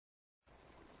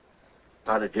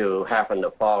How did you happen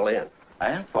to fall in? I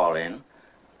didn't fall in.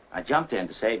 I jumped in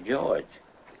to save George.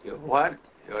 You what?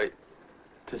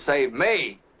 To save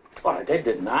me? Well, I did,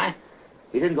 didn't I?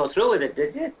 You didn't go through with it,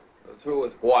 did you? Go through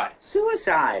with what?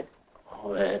 Suicide.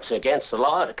 Oh, it's against the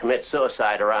law to commit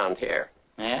suicide around here.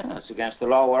 Yeah, it's against the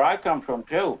law where I come from,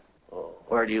 too. Oh,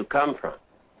 where do you come from?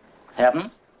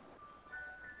 Heaven?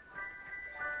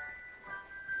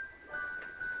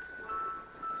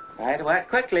 I had to act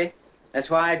quickly. That's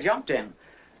why I jumped in.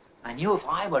 I knew if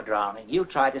I were drowning, you'd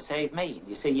try to save me.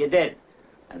 You see, you did.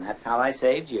 And that's how I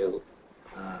saved you.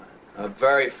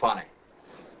 Very funny.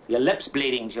 Your lip's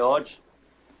bleeding, George.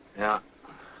 Yeah.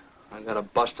 I got a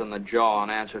bust in the jaw in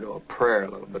answer to a prayer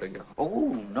a little bit ago.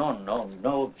 Oh,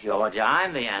 no, George.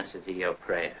 I'm the answer to your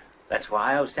prayer. That's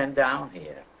why I was sent down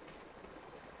here.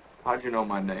 How'd you know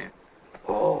my name?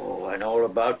 Oh, I know all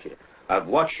about you. I've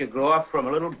watched you grow up from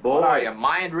a little boy. What are you, a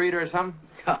mind reader or something?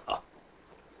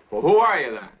 Well, who are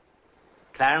you then?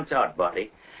 Clarence Odbody,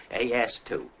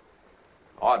 AS2.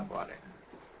 Odbody.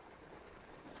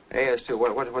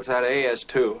 AS2. What's that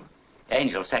AS2?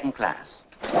 Angel, second class.